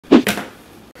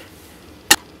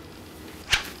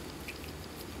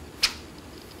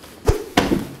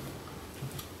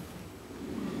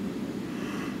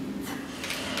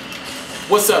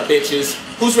What's up, bitches?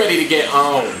 Who's ready to get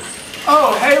owned?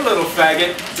 Oh, hey, little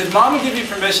faggot. Did Mama give you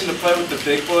permission to play with the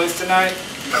big boys tonight?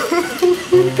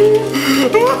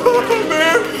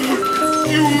 Man,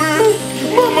 you, man.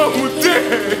 My mama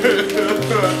dead.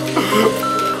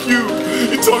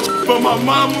 You talk about my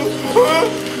mama, huh?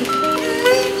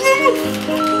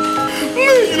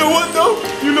 Man, you know what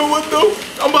though?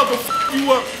 I'm about to f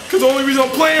you up. Cause the only reason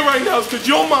I'm playing right now is cause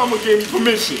your mama gave me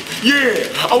permission. Yeah,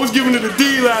 I was giving her the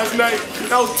D last night.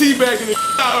 And I was teabagging the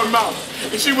out of her mouth.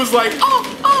 And she was like, oh,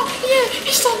 yeah,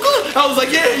 he's so good. I was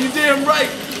like, yeah, you damn right.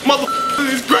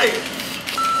 Motherfucker is great.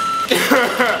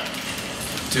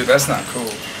 Dude, that's not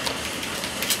cool.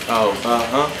 Oh,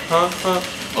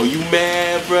 Oh, you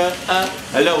mad, bruh?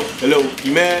 Hello,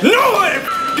 you mad? No, I ain't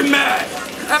f***ing mad.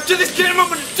 After this game, I'm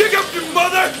gonna dig up your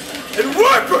mother and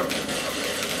wipe her.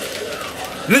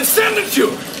 And then send it to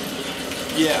her.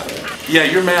 Yeah,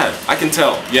 you're mad. I can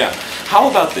tell. Yeah. How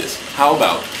about this? How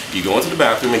about you go into the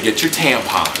bathroom and get your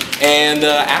tampon, and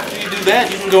after you do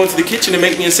that, you can go into the kitchen and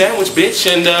make me a sandwich, bitch,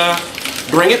 and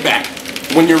bring it back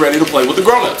when you're ready to play with the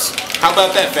grown-ups. How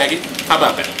about that, faggot? How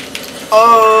about that?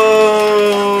 Oh!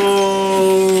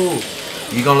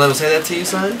 You gonna let him say that to you,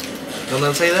 son? You gonna let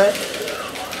him say that?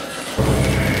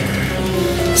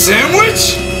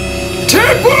 Sandwich?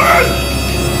 Tampon?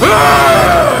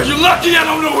 Ah, you're lucky I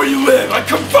don't know where you live. I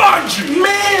come find you.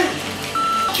 Man,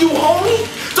 you homie?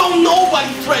 Don't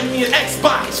nobody threaten me in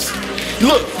Xbox.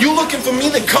 Look, you looking for me?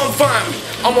 Then come find me.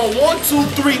 I'm on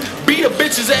 123 beat a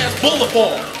bitch's ass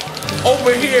boulevard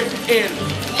over here in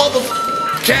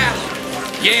motherfucking Cali.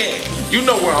 Yeah, you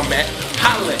know where I'm at.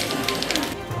 Holla.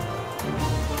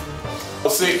 Oh,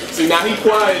 see, now he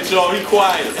quiet, y'all. He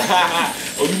quiet.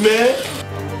 Oh, you mad?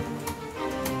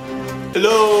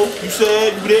 Hello, you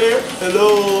said you there?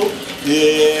 Hello,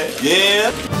 yeah.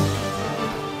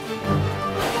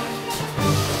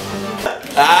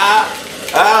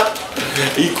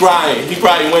 He crying. He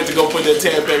probably went to go put that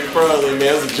 10 baby pearl in,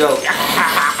 man. It was a joke.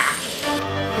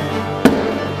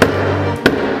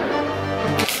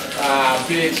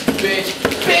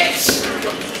 Bitch.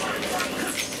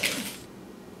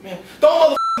 Man,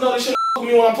 don't motherfuckers know this shit with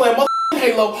me when I'm playing motherfucking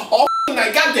Halo all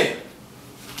night. Goddamn.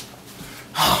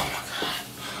 Oh my god.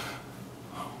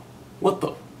 What the?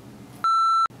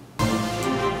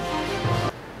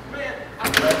 Man, I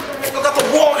got the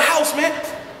wrong house, man.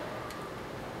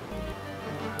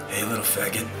 Hey, little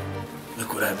faggot.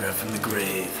 Look what I brought from the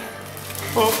grave.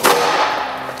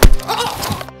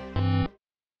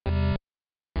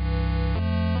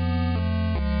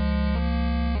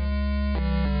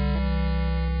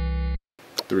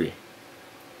 Three,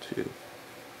 2,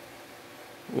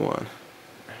 1.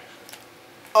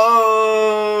 Oh!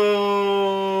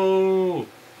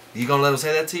 You gonna let him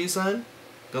say that to you, son?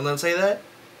 Gonna let him say that?